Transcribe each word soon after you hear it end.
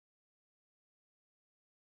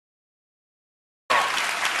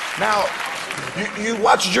Now, you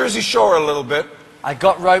watch Jersey Shore a little bit. I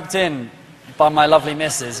got roped in by my lovely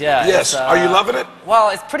missus, yeah. Yes. Are you loving it?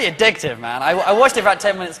 Well, it's pretty addictive, man. I watched it about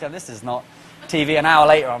 10 minutes ago. This is not TV. An hour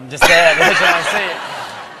later, I'm just there at the edge of my seat.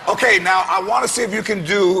 Okay, now I want to see if you can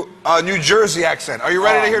do a New Jersey accent. Are you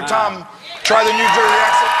ready to hear man. Tom try the New Jersey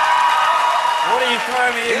accent? What are you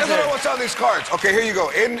throwing me He doesn't know into? what's on these cards. Okay, here you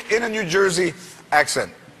go. In a New Jersey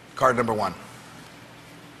accent. Card number 1.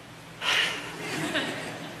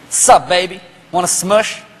 Sup, baby? Want a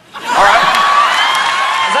smush? All right.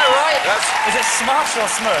 Is that right? Yes. Is it smush or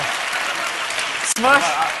smush? Smush?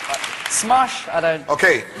 Smush? I don't...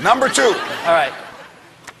 Okay, number 2. All right.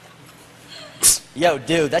 Yo,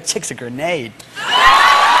 dude, that chick's a grenade.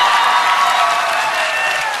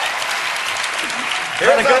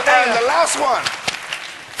 Here's the last one.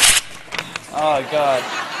 Oh, God.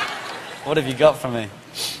 What have you got for me?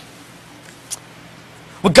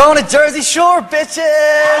 We're going to Jersey Shore, bitches!